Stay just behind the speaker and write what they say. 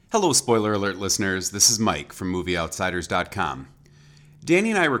Hello, spoiler alert listeners. This is Mike from MovieOutsiders.com.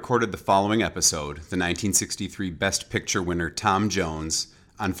 Danny and I recorded the following episode, the 1963 Best Picture winner Tom Jones,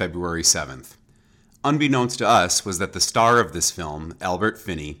 on February 7th. Unbeknownst to us was that the star of this film, Albert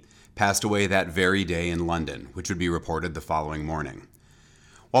Finney, passed away that very day in London, which would be reported the following morning.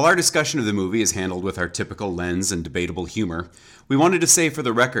 While our discussion of the movie is handled with our typical lens and debatable humor, we wanted to say for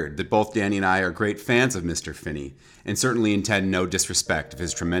the record that both Danny and I are great fans of Mr. Finney, and certainly intend no disrespect of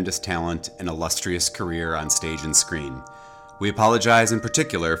his tremendous talent and illustrious career on stage and screen. We apologize in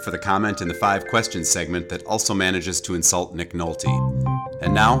particular for the comment in the 5 questions segment that also manages to insult Nick Nolte.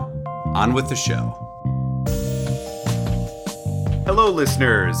 And now, on with the show. Hello,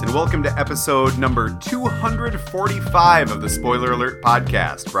 listeners, and welcome to episode number 245 of the Spoiler Alert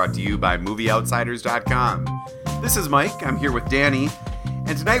podcast, brought to you by MovieOutsiders.com. This is Mike. I'm here with Danny,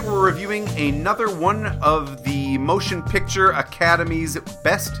 and tonight we're reviewing another one of the Motion Picture Academy's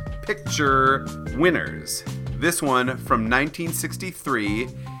Best Picture winners. This one from 1963.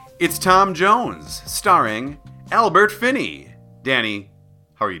 It's Tom Jones, starring Albert Finney. Danny,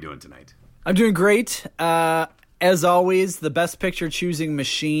 how are you doing tonight? I'm doing great. As always, the Best Picture choosing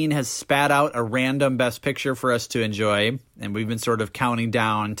machine has spat out a random Best Picture for us to enjoy, and we've been sort of counting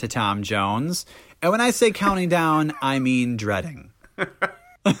down to Tom Jones. And when I say counting down, I mean dreading.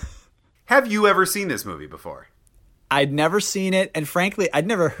 Have you ever seen this movie before? I'd never seen it, and frankly, I'd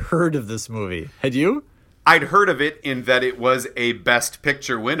never heard of this movie. Had you? I'd heard of it in that it was a Best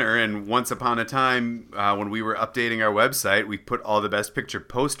Picture winner, and once upon a time, when we were updating our website, we put all the Best Picture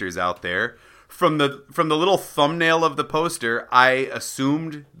posters out there. From the little thumbnail of the poster, I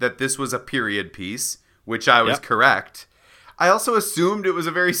assumed that this was a period piece, which I was correct. I also assumed it was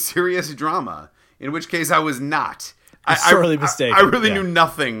a very serious drama, in which case I was not. Sorely mistaken. I really knew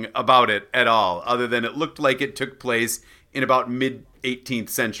nothing about it at all, other than it looked like it took place in about mid-18th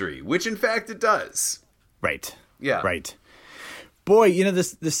century, which in fact it does. Right. Yeah. Right. Boy, you know, the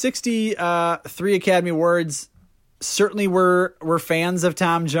 63 Academy Awards certainly we're fans of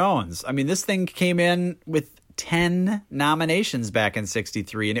Tom Jones. I mean, this thing came in with 10 nominations back in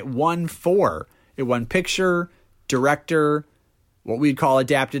 63, and it won 4. It won picture, director, what we'd call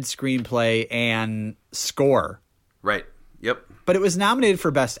adapted screenplay, and score. Right. Yep. But it was nominated for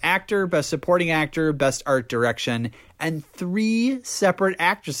Best Actor, Best Supporting Actor, Best Art Direction, and 3 separate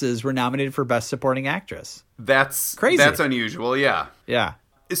actresses were nominated for Best Supporting Actress. That's crazy. That's unusual, yeah. Yeah.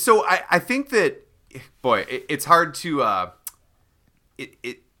 So I think that, boy, it's hard to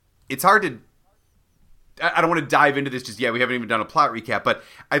it's hard to, I don't want to dive into this just yet. We haven't even done a plot recap, but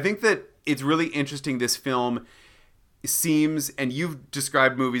I think that it's really interesting. This film seems, and you've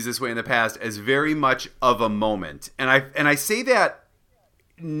described movies this way in the past, as very much of a moment. And I say that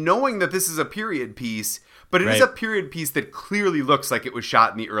knowing that this is a period piece, but it is a period piece that clearly looks like it was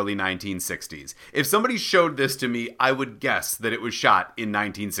shot in the early 1960s. If somebody showed this to me, I would guess that it was shot in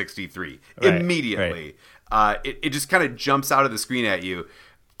 1963 immediately. Right. It just kind of jumps out of the screen at you.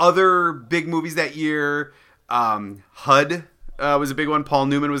 Other big movies that year, HUD was a big one. Paul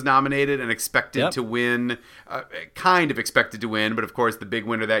Newman was nominated and expected to win, kind of expected to win, but of course the big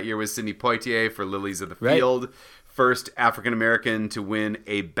winner that year was Sidney Poitier for Lilies of the Field. First African-American to win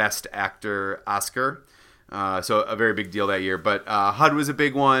a Best Actor Oscar. So a very big deal that year. But HUD was a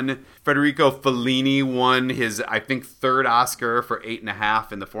big one. Federico Fellini won his, I think, 3rd Oscar for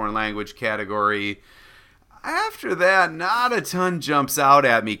 8.5 in the foreign language category. After that, not a ton jumps out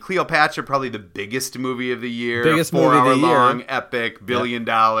at me. Cleopatra, probably the biggest movie of the year. Biggest movie of the year. 4-hour-long epic, $1 billion,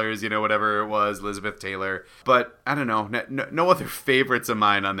 whatever it was, Elizabeth Taylor. But I don't know. No other favorites of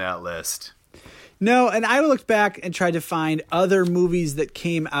mine on that list. No, and I looked back and tried to find other movies that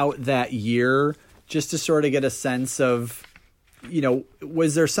came out that year just to sort of get a sense of,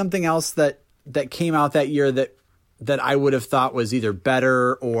 was there something else that came out that year that I would have thought was either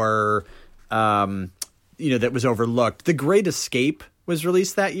better or, that was overlooked. The Great Escape was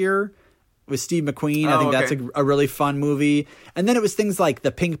released that year with Steve McQueen. I think that's a really fun movie. And then it was things like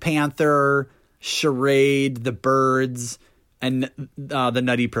The Pink Panther, Charade, The Birds, and The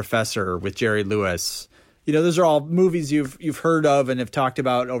Nutty Professor with Jerry Lewis. Those are all movies you've heard of and have talked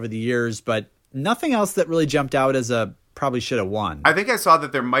about over the years, but nothing else that really jumped out as a probably should have won. I think I saw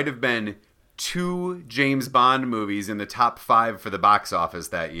that there might have been 2 James Bond movies in the top 5 for the box office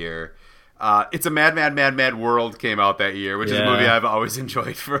that year. It's a Mad, Mad, Mad, Mad World came out that year, which is a movie I've always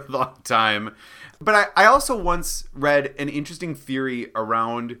enjoyed for a long time. But I also once read an interesting theory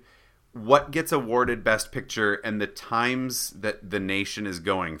around what gets awarded Best Picture and the times that the nation is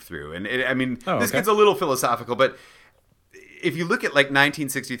going through. And this gets a little philosophical, but if you look at like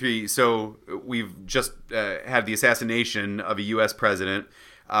 1963, so we've just had the assassination of a U.S. president.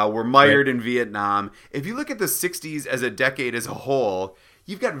 were mired in Vietnam. If you look at the 60s as a decade as a whole,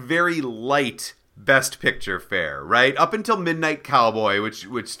 you've got very light Best Picture fare, right? Up until Midnight Cowboy,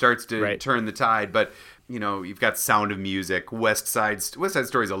 which starts to turn the tide. But, you know, you've got Sound of Music. West Side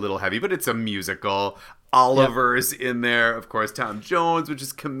Story is a little heavy, but it's a musical. Oliver's in there. Of course, Tom Jones, which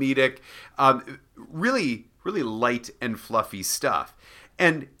is comedic. Really, really light and fluffy stuff.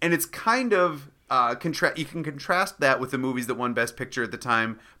 And it's kind of... you can contrast that with the movies that won Best Picture at the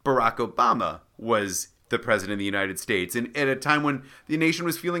time. Barack Obama was the president of the United States, and at a time when the nation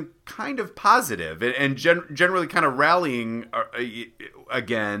was feeling kind of positive and generally kind of rallying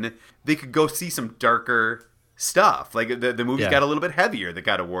again. They could go see some darker stuff. Like the movies got a little bit heavier that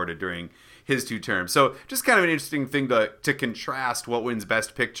got awarded during his 2 terms. So just kind of an interesting thing to contrast what wins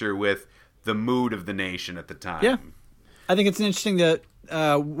Best Picture with the mood of the nation at the time. Yeah, I think it's an interesting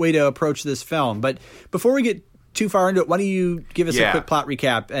way to approach this film. But before we get too far into it, why don't you give us a quick plot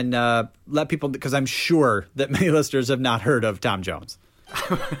recap and let people, because I'm sure that many listeners have not heard of Tom Jones.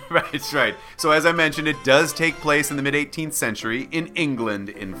 Right. So as I mentioned, it does take place in the mid-18th century, in England,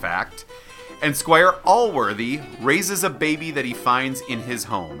 in fact. And Squire Allworthy raises a baby that he finds in his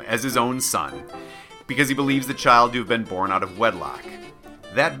home as his own son, because he believes the child to have been born out of wedlock.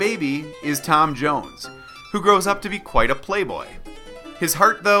 That baby is Tom Jones, who grows up to be quite a playboy. His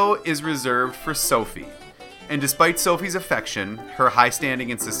heart, though, is reserved for Sophie. And despite Sophie's affection, her high standing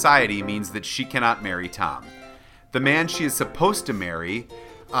in society means that she cannot marry Tom. The man she is supposed to marry,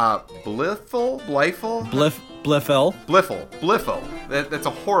 Bliffle? That's a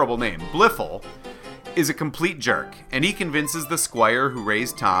horrible name. Bliffle is a complete jerk, and he convinces the squire who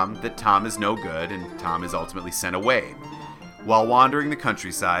raised Tom that Tom is no good, and Tom is ultimately sent away. While wandering the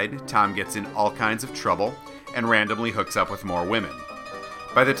countryside, Tom gets in all kinds of trouble and randomly hooks up with more women.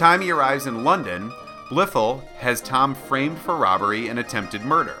 By the time he arrives in London, Bliffle has Tom framed for robbery and attempted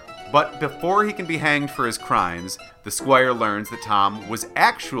murder. But before he can be hanged for his crimes, the squire learns that Tom was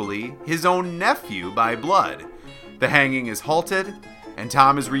actually his own nephew by blood. The hanging is halted, and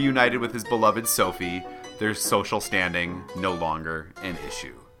Tom is reunited with his beloved Sophie, their social standing no longer an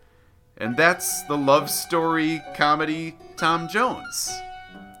issue. And that's the love story comedy Tom Jones.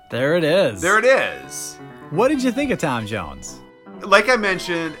 There it is. What did you think of Tom Jones? Like I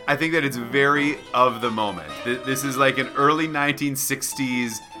mentioned, I think that it's very of the moment. This is like an early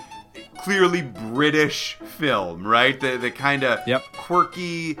 1960s, clearly British film, right? The kind of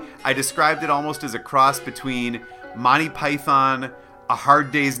quirky. I described it almost as a cross between Monty Python, A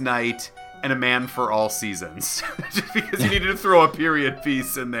Hard Day's Night, and A Man for All Seasons. Just because you needed to throw a period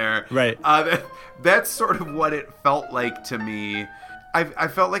piece in there. Right. That's sort of what it felt like to me. I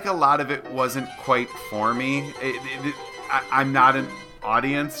felt like a lot of it wasn't quite for me. I'm not an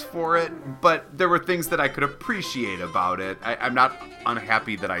audience for it, but there were things that I could appreciate about it. I'm not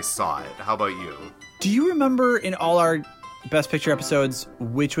unhappy that I saw it. How about you? Do you remember in all our Best Picture episodes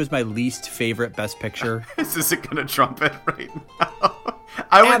which was my least favorite Best Picture? Is this going to trumpet right now?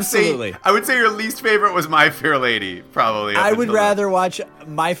 Absolutely. I would say your least favorite was My Fair Lady, probably. I would rather watch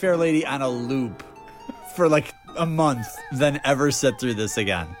My Fair Lady on a loop for like a month than ever sit through this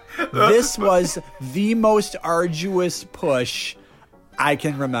again. This was the most arduous push I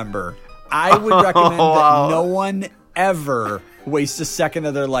can remember. I would recommend that no one ever waste a second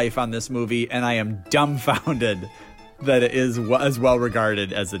of their life on this movie, and I am dumbfounded that it is as well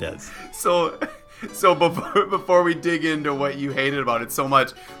regarded as it is. So before we dig into what you hated about it so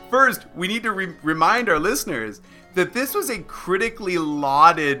much, first we need to remind our listeners that this was a critically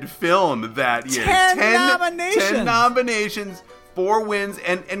lauded film that year. 10 nominations, 4 wins,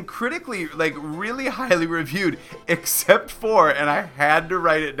 and critically, like, really highly reviewed, except for, and I had to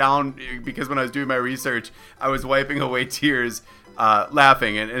write it down because when I was doing my research, I was wiping away tears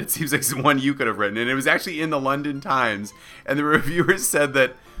laughing, and it seems like it's one you could have written, and it was actually in the London Times, and the reviewers said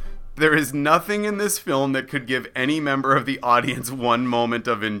that there is nothing in this film that could give any member of the audience one moment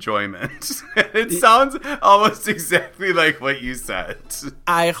of enjoyment. It sounds almost exactly like what you said.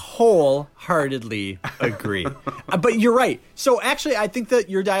 I wholeheartedly agree. But you're right. So actually, I think that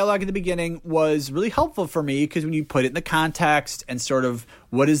your dialogue at the beginning was really helpful for me because when you put it in the context and sort of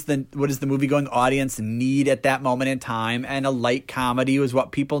what does the movie-going audience need at that moment in time, and a light comedy was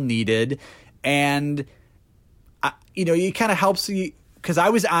what people needed. And, it kind of helps you. Because I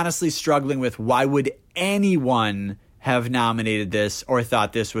was honestly struggling with why would anyone have nominated this or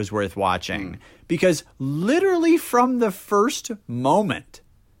thought this was worth watching. Because literally from the first moment,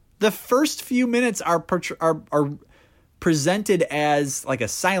 the first few minutes are presented as like a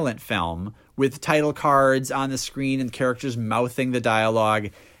silent film with title cards on the screen and characters mouthing the dialogue.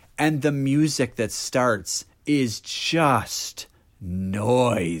 And the music that starts is just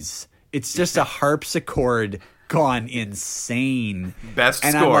noise. It's just a harpsichord gone insane. Best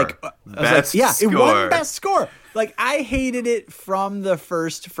and score. It won best score. Like, I hated it from the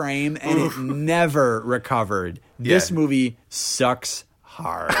first frame, and it never recovered. This movie sucks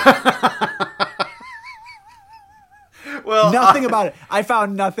hard. Well, nothing about it. I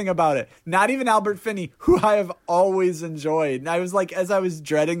found nothing about it. Not even Albert Finney, who I have always enjoyed. And I was like, as I was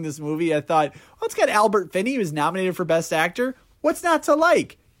dreading this movie, I thought, well, it's got Albert Finney, who was nominated for Best Actor. What's not to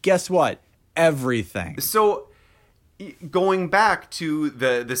like? Guess what? Everything. So, going back to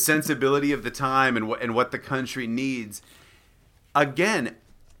the sensibility of the time and what the country needs, again,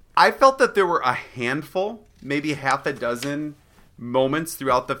 I felt that there were a handful, maybe half a dozen moments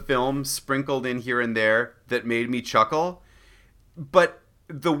throughout the film sprinkled in here and there that made me chuckle. But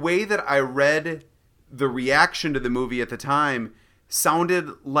the way that I read the reaction to the movie at the time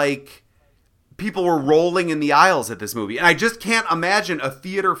sounded like people were rolling in the aisles at this movie. And I just can't imagine a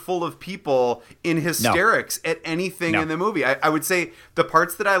theater full of people in hysterics at anything in the movie. I would say the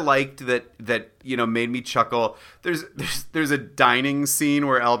parts that I liked that made me chuckle, there's a dining scene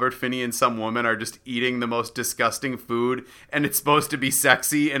where Albert Finney and some woman are just eating the most disgusting food, and it's supposed to be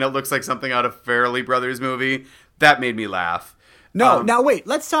sexy, and it looks like something out of Farrelly Brothers movie. That made me laugh. No, now wait,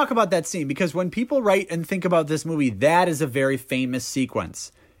 let's talk about that scene, because when people write and think about this movie, that is a very famous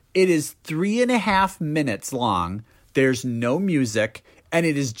sequence. It is 3.5 minutes long. There's no music, and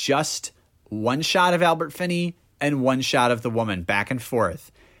it is just one shot of Albert Finney and one shot of the woman back and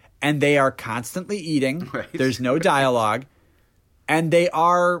forth. And they are constantly eating. Right. There's no dialogue. And they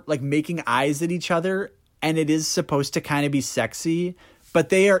are like making eyes at each other, and it is supposed to kind of be sexy, but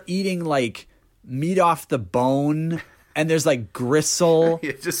they are eating like meat off the bone. And there's like gristle,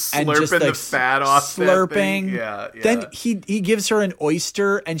 just slurping the fat off. Slurping. Yeah. Then he gives her an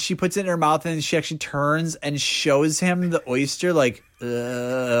oyster, and she puts it in her mouth, and she actually turns and shows him the oyster, like,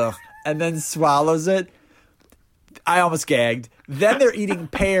 ugh, and then swallows it. I almost gagged. Then they're eating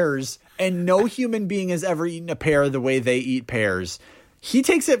pears, and no human being has ever eaten a pear the way they eat pears. He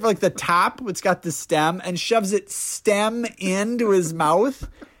takes it for like the top, it's got the stem, and shoves it stem into his mouth.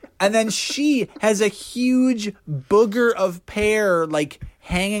 And then she has a huge booger of pear like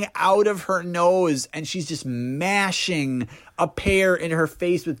hanging out of her nose, and she's just mashing a pear in her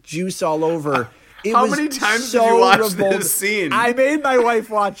face with juice all over. How many times did you watch this scene? I made my wife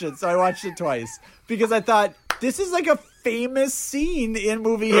watch it, so I watched it twice because I thought this is like a famous scene in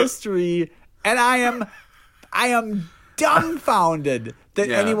movie history, and I am dumbfounded that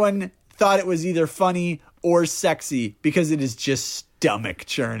anyone thought it was either funny or sexy, because it is just stomach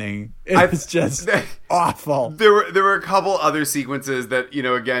churning. It's just awful. There were a couple other sequences that,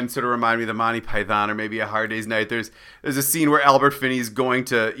 again, sort of remind me of the Monty Python or maybe A Hard Day's Night. There's a scene where Albert Finney's going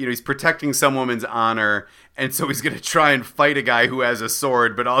to, he's protecting some woman's honor, and so he's going to try and fight a guy who has a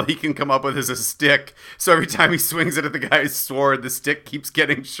sword, but all he can come up with is a stick. So every time he swings it at the guy's sword, the stick keeps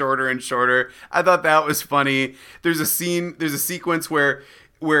getting shorter and shorter. I thought that was funny. There's a sequence where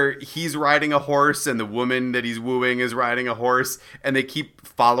he's riding a horse and the woman that he's wooing is riding a horse, and they keep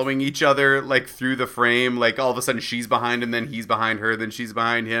following each other like through the frame. Like all of a sudden she's behind him, then he's behind her, then she's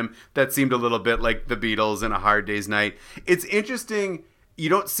behind him. That seemed a little bit like the Beatles in A Hard Day's Night. It's interesting. You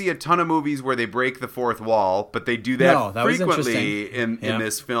don't see a ton of movies where they break the fourth wall, but they do that frequently in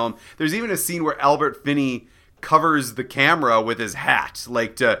this film. There's even a scene where Albert Finney covers the camera with his hat,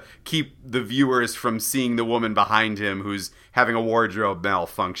 like to keep the viewers from seeing the woman behind him who's having a wardrobe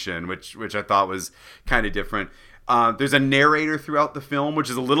malfunction, which I thought was kind of different. There's a narrator throughout the film, which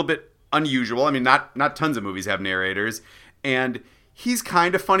is a little bit unusual. I mean, not tons of movies have narrators, and he's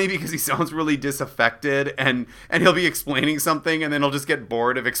kind of funny because he sounds really disaffected, and he'll be explaining something, and then he'll just get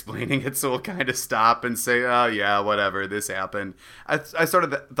bored of explaining it, so he'll kind of stop and say, oh, yeah, whatever, this happened. I sort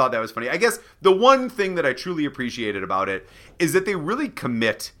of thought that was funny. I guess the one thing that I truly appreciated about it is that they really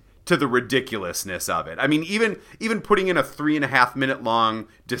commit to the ridiculousness of it. I mean, even putting in a 3.5 minute long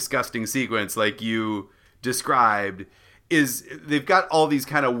disgusting sequence like you described, is they've got all these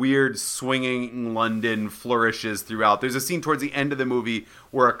kind of weird swinging London flourishes throughout. There's a scene towards the end of the movie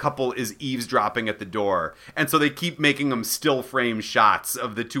where a couple is eavesdropping at the door, and so they keep making them still frame shots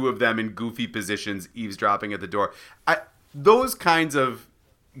of the two of them in goofy positions eavesdropping at the door. Those kinds of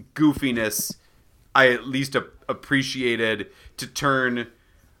goofiness I at least appreciated, to turn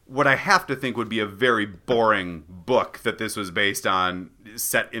what I have to think would be a very boring book that this was based on,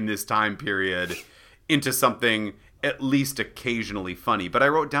 set in this time period, into something at least occasionally funny. But I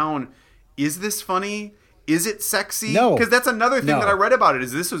wrote down, is this funny? Is it sexy? No. Because that's another thing that I read about it,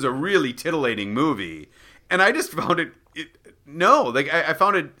 is this was a really titillating movie. And I just found it No, like I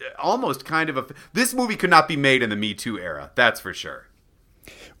found it almost kind of this movie could not be made in the Me Too era. That's for sure.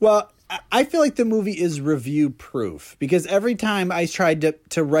 Well, I feel like the movie is review proof because every time I tried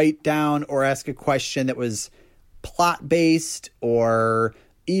to write down or ask a question that was plot based or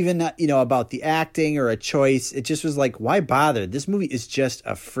even, about the acting or a choice, it just was like, why bother? This movie is just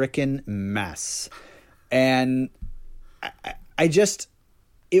a freaking mess. And I just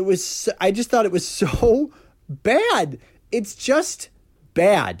thought it was so bad. It's just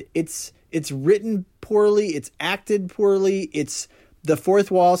bad. It's written poorly. It's acted poorly. The fourth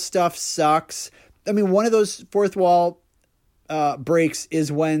wall stuff sucks. I mean, one of those fourth wall breaks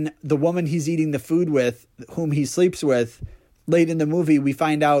is when the woman he's eating the food with, whom he sleeps with, late in the movie, we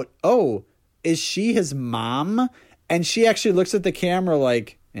find out, oh, is she his mom? And she actually looks at the camera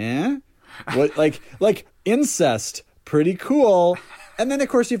like, what? like incest, pretty cool. And then, of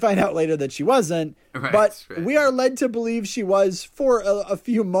course, you find out later that she wasn't. Right, but we are led to believe she was for a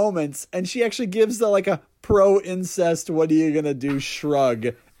few moments. And she actually gives a pro-incest, what are you going to do shrug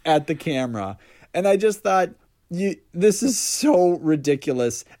at the camera. And I just thought, this is so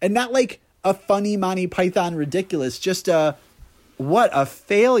ridiculous. And not like a funny Monty Python ridiculous, just what a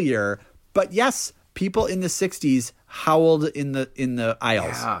failure. But yes, people in the 60s howled in the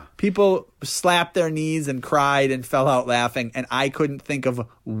aisles. Yeah. People slapped their knees and cried and fell out laughing, and I couldn't think of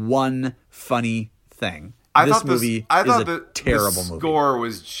one funny thing. This movie is a terrible movie. The score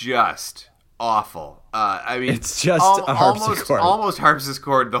was just awful. I mean, it's just a harpsichord. Almost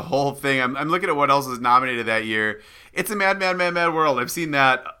harpsichord, the whole thing. I'm looking at what else was nominated that year. It's a Mad, Mad, Mad, Mad World. I've seen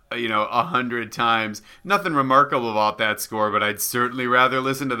that 100 times. Nothing remarkable about that score, but I'd certainly rather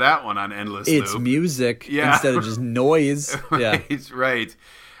listen to that one on endless loop. It's music instead of just noise. Right.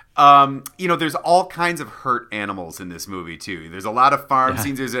 There's all kinds of hurt animals in this movie too. There's a lot of farm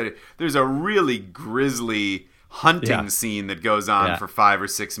scenes. There's a really grisly hunting scene that goes on for 5 or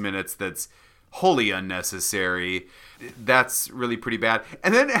 6 minutes that's wholly unnecessary. That's really pretty bad.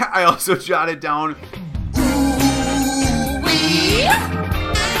 And then I also jotted down,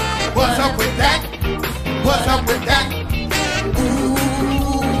 what's up with that? What's up with that?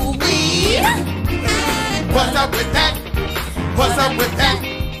 Ooh-wee. What's up with that? What's up with that?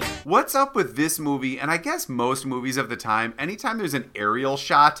 What's up with this movie, and I guess most movies of the time, anytime there's an aerial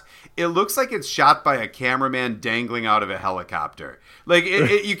shot, it looks like it's shot by a cameraman dangling out of a helicopter. Like,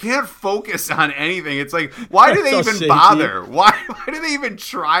 you can't focus on anything. It's like, why do they even bother? Why do they even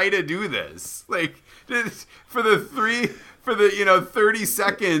try to do this? Like, for the 30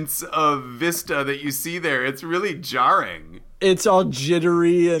 seconds of vista that you see there, it's really jarring. It's all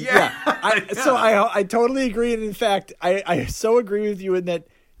jittery. And So I totally agree. And in fact, I so agree with you in that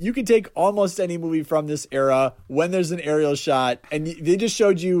you can take almost any movie from this era when there's an aerial shot, and they just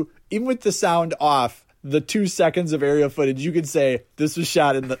showed you, even with the sound off, the 2 seconds of aerial footage, you could say this was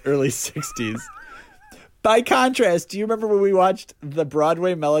shot in the early 60s. By contrast, do you remember when we watched The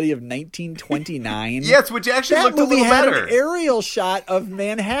Broadway Melody of 1929? Yes, which actually looked a little better. That movie had an aerial shot of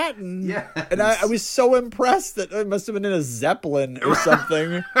Manhattan. Yes. And I was so impressed that it must have been in a Zeppelin or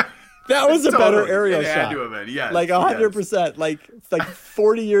something. That was a better aerial shot. It had to have been, yes. Like 100%. Yes. Like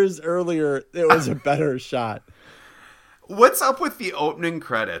 40 years earlier, it was a better shot. What's up with the opening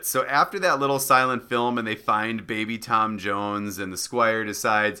credits? So after that little silent film and they find baby Tom Jones and the Squire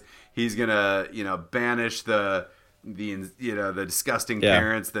decides he's going to, banish the disgusting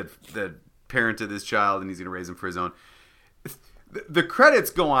parents that parented this child and he's going to raise him for his own. The credits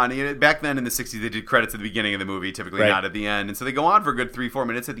go on. Back then in the 60s, they did credits at the beginning of the movie, typically not at the end. And so they go on for a good 3-4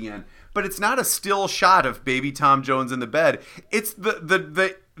 minutes at the end. But it's not a still shot of baby Tom Jones in the bed. It's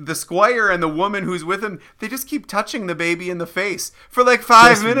the Squire and the woman who's with him. They just keep touching the baby in the face for like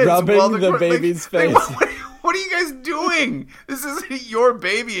 5 minutes. Rubbing while the baby's face. What are you guys doing? This isn't your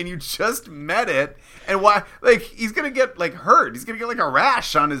baby and you just met it. And why? Like, he's going to get hurt. He's going to get a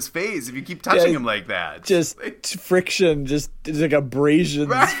rash on his face if you keep touching him like that. Just friction, just like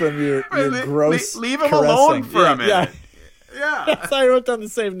abrasions from your gross leave him caressing. Alone for a minute. Yeah. So I wrote down the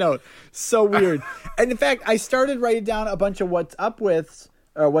same note. So weird. And in fact, I started writing down a bunch of what's up with,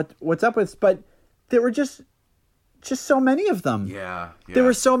 but there were just so many of them. Yeah. There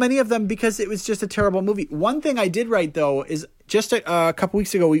were so many of them because it was just a terrible movie. One thing I did write, though, is just a couple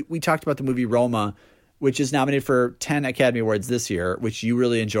weeks ago, we talked about the movie Roma, which is nominated for 10 Academy Awards this year, which you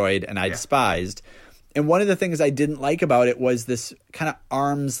really enjoyed and I despised. And one of the things I didn't like about it was this kind of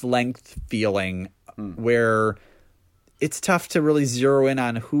arm's length feeling where it's tough to really zero in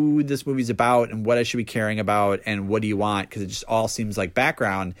on who this movie's about and what I should be caring about and what do you want, because it just all seems like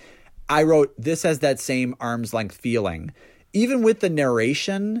background. I wrote, this has that same arm's length feeling. Even with the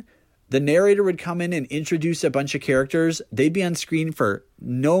narration, the narrator would come in and introduce a bunch of characters. They'd be on screen for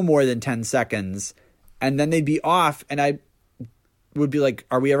no more than 10 seconds, and then they'd be off, and I would be like,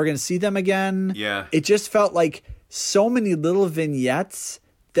 are we ever going to see them again? Yeah. It just felt like so many little vignettes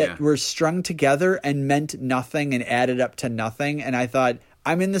that were strung together and meant nothing and added up to nothing. And I thought,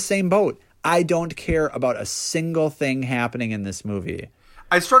 I'm in the same boat. I don't care about a single thing happening in this movie.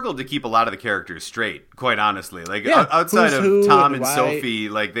 I struggled to keep a lot of the characters straight, quite honestly. Like outside who's of Tom and why. Sophie,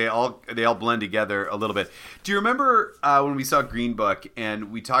 like they all blend together a little bit. Do you remember when we saw Green Book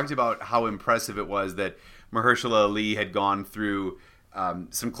and we talked about how impressive it was that Mahershala Ali had gone through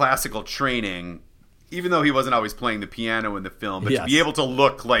some classical training, even though he wasn't always playing the piano in the film, but to be able to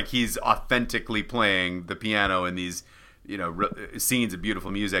look like he's authentically playing the piano in these, scenes of beautiful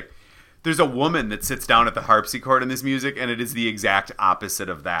music. There's a woman that sits down at the harpsichord in this music, and it is the exact opposite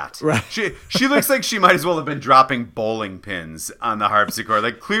of that. Right. She looks like she might as well have been dropping bowling pins on the harpsichord.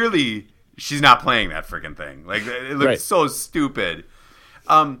 Like, clearly, she's not playing that freaking thing. Like, it looks so stupid.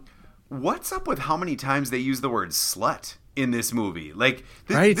 What's up with how many times they use the word slut in this movie? Like,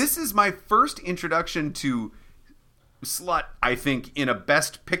 this is my first introduction to slut, I think, in a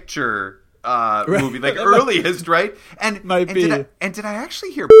Best Picture movie, like earliest, right? And did I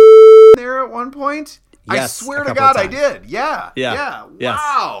actually hear there at one point? Yes, I swear to God, I did. Yeah. Wow. Yes.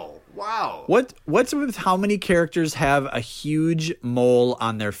 Wow. What's with how many characters have a huge mole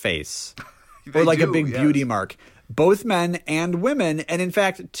on their face? They or like do, a big beauty mark? Both men and women. And in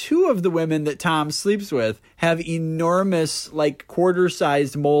fact, 2 of the women that Tom sleeps with have enormous, like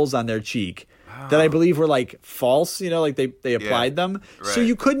quarter-sized moles on their cheek. That I believe were like false, like they applied them. Right. So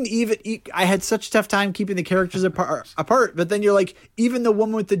you couldn't even I had such a tough time keeping the characters apart. But then you're like, even the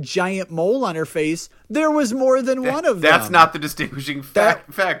woman with the giant mole on her face, there was more than one of them. That's not the distinguishing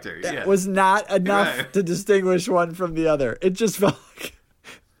factor. That was not enough to distinguish one from the other. It just felt like,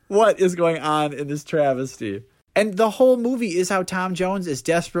 what is going on in this travesty? And the whole movie is how Tom Jones is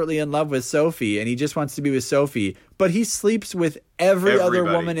desperately in love with Sophie, and he just wants to be with Sophie, but he sleeps with every other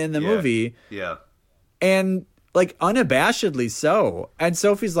woman in the movie. Yeah. And, like, unabashedly so. And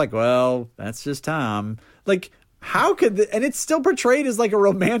Sophie's like, well, that's just Tom. Like, how could... and it's still portrayed as, like, a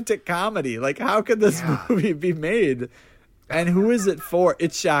romantic comedy. Like, how could this movie be made? And who is it for?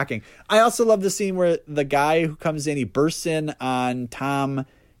 It's shocking. I also love the scene where the guy who comes in, he bursts in on Tom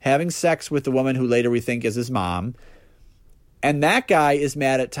having sex with the woman who later we think is his mom. And that guy is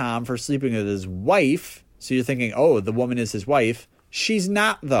mad at Tom for sleeping with his wife. So you're thinking, oh, the woman is his wife. She's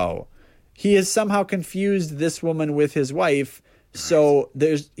not, though. He has somehow confused this woman with his wife. So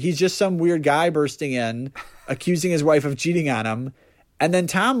he's just some weird guy bursting in, accusing his wife of cheating on him. And then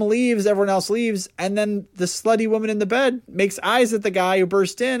Tom leaves, everyone else leaves. And then the slutty woman in the bed makes eyes at the guy who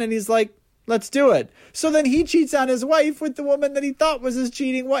burst in. And he's like, let's do it. So then he cheats on his wife with the woman that he thought was his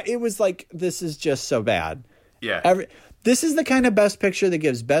cheating wife. It was like, this is just so bad. Yeah. This is the kind of Best Picture that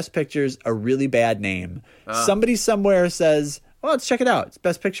gives Best Pictures a really bad name. Somebody somewhere says, well, let's check it out. It's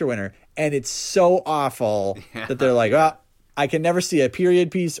Best Picture winner. And it's so awful that they're like, well, I can never see a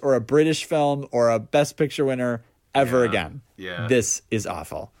period piece or a British film or a Best Picture winner ever again. Yeah. This is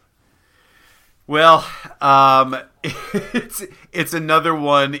awful. Well, it's another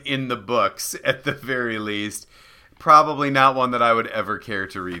one in the books at the very least. Probably not one that I would ever care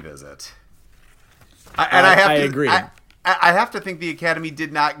to revisit. I agree. I have to think the Academy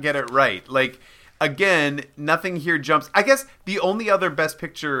did not get it right. Like, again, nothing here jumps. I guess the only other Best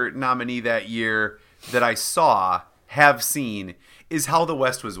Picture nominee that year that I have seen, is How the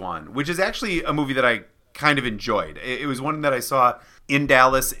West Was Won, which is actually a movie that I kind of enjoyed. It was one that I saw in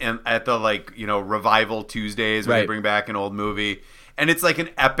Dallas and at the Revival Tuesdays when they bring back an old movie, and it's like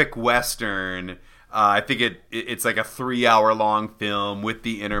an epic Western. I think it's like a 3-hour long film with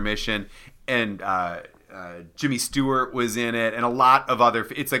the intermission, and Jimmy Stewart was in it, and a lot of other.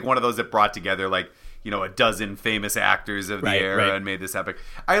 It's like one of those that brought together a dozen famous actors of the era and made this epic.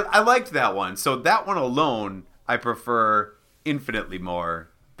 I liked that one, so that one alone I prefer infinitely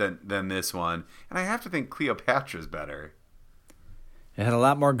more than this one, and I have to think Cleopatra's better. It had a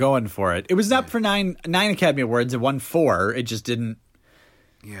lot more going for it. It was up for nine Academy Awards. It won 4. It just didn't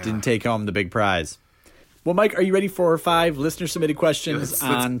take home the big prize. Well, Mike, are you ready for 5 listener-submitted questions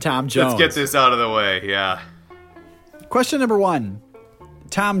on Tom Jones? Let's get this out of the way, yeah. Question number 1.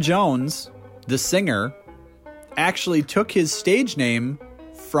 Tom Jones, the singer, actually took his stage name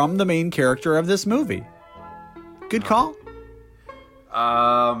from the main character of this movie. Good call?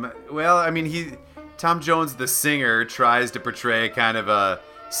 Well, I mean, Tom Jones, the singer, tries to portray kind of a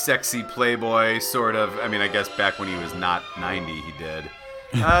sexy playboy sort of. I mean, I guess back when he was not 90, he did.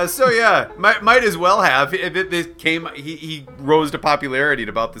 So yeah, might as well have. If it came, he rose to popularity at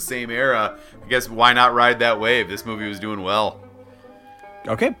about the same era. I guess why not ride that wave? This movie was doing well.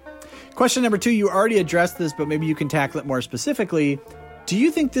 Okay. Question number 2, you already addressed this, but maybe you can tackle it more specifically. Do you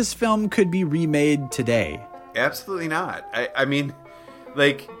think this film could be remade today? Absolutely not. I mean,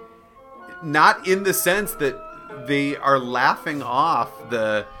 like, not in the sense that they are laughing off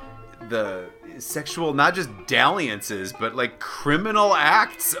the sexual, not just dalliances, but like criminal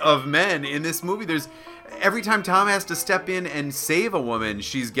acts of men in this movie. There's every time Tom has to step in and save a woman,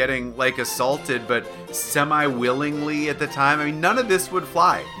 she's getting like assaulted, but semi-willingly at the time. I mean, none of this would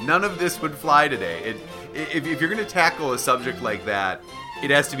fly. None of this would fly today. If you're going to tackle a subject like that, it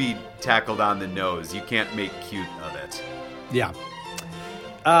has to be tackled on the nose. You can't make cute of it. Yeah.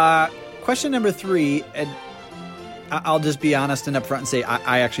 Question number 3, and I'll just be honest and upfront and say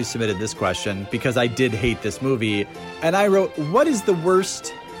I actually submitted this question because I did hate this movie. And I wrote, what is the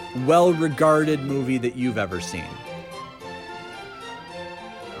worst well-regarded movie that you've ever seen?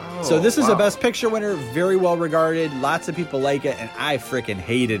 So this is a Best Picture winner, very well-regarded. Lots of people like it, and I freaking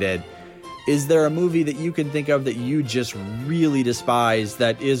hated it. Is there a movie that you can think of that you just really despise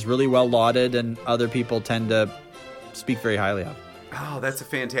that is really well-lauded and other people tend to speak very highly of? Oh, that's a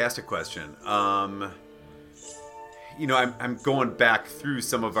fantastic question. You know, I'm going back through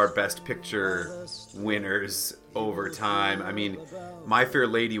some of our Best Picture winners over time. I mean, My Fair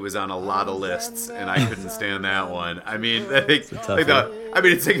Lady was on a lot of lists, and I couldn't stand that one. I mean, it's like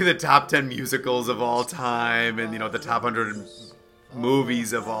the top 10 musicals of all time, and the top 100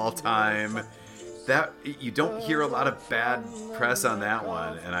 movies of all time. That you don't hear a lot of bad press on that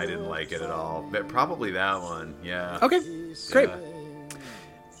one, and I didn't like it at all. But probably that one, yeah. Okay, great.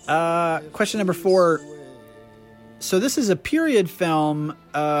 Question number 4. So this is a period film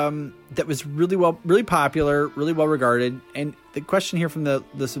that was really popular, really well regarded. And the question here from the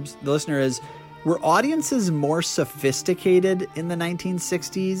listener is, were audiences more sophisticated in the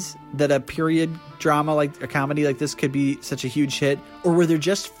 1960s that a period drama like a comedy like this could be such a huge hit, or were there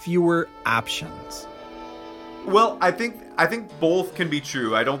just fewer options? Well, I think both can be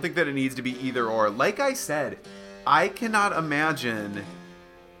true. I don't think that it needs to be either or. Like I said, I cannot imagine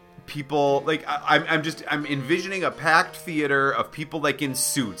people like I'm envisioning a packed theater of people like in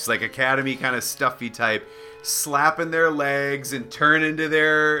suits, like Academy kind of stuffy type, slapping their legs and turning to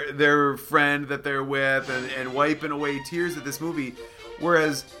their friend that they're with and wiping away tears at this movie.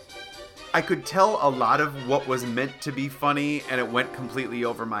 Whereas I could tell a lot of what was meant to be funny and it went completely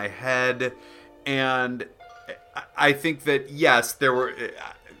over my head. And I think that, yes, there were...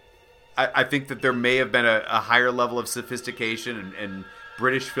 I think that there may have been a higher level of sophistication and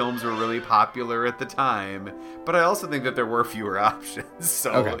British films were really popular at the time, but I also think that there were fewer options.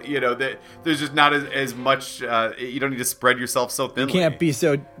 So, okay. There's just not as much, you don't need to spread yourself so thinly. You can't be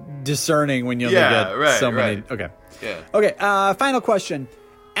so discerning when you only get so many. Okay. Yeah. Okay, final question.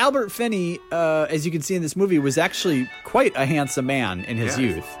 Albert Finney, as you can see in this movie, was actually quite a handsome man in his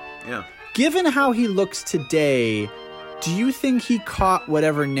youth. Yeah. Given how he looks today, do you think he caught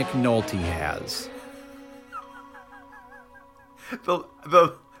whatever Nick Nolte has?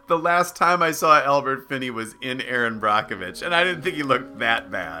 The last time I saw Albert Finney was in Erin Brockovich, and I didn't think he looked that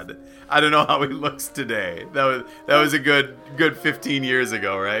bad. I don't know how he looks today. That was a good 15 years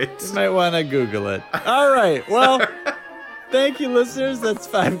ago, right? You might want to Google it. All right. Well, thank you, listeners. That's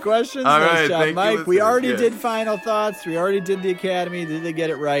 5 questions. All nice right, job, thank Mike. you, We already yeah. did final thoughts. We already did the Academy. Did they get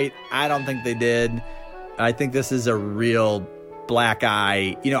it right? I don't think they did. I think this is a real black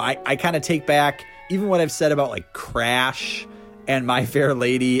eye. I kind of take back even what I've said about like Crash and My Fair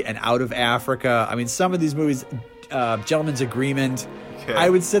Lady and Out of Africa. I mean, some of these movies, Gentleman's Agreement, okay. I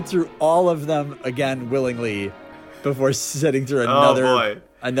would sit through all of them again willingly before sitting through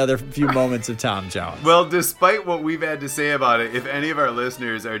another few moments of Tom Jones. Well, despite what we've had to say about it, if any of our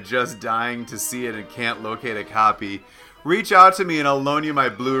listeners are just dying to see it and can't locate a copy, reach out to me and I'll loan you my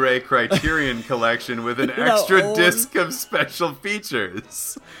Blu-ray Criterion collection with an extra disc of special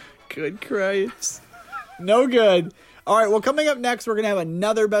features. Good Christ. No good. All right, well, coming up next, we're going to have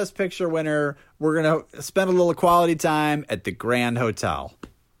another Best Picture winner. We're going to spend a little quality time at the Grand Hotel.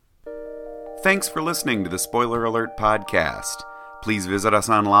 Thanks for listening to the Spoiler Alert podcast. Please visit us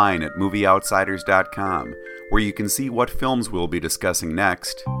online at movieoutsiders.com, where you can see what films we'll be discussing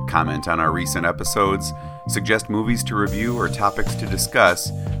next, comment on our recent episodes, suggest movies to review or topics to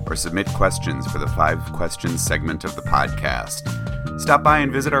discuss, or submit questions for the 5 questions segment of the podcast. Stop by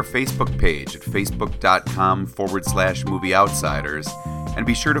and visit our Facebook page at facebook.com/movieoutsiders, and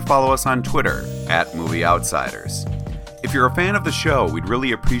be sure to follow us on Twitter @movieoutsiders. If you're a fan of the show, we'd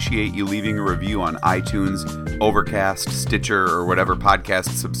really appreciate you leaving a review on iTunes, Overcast, Stitcher, or whatever podcast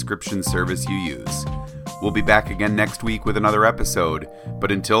subscription service you use. We'll be back again next week with another episode,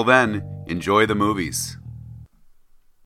 but until then, enjoy the movies.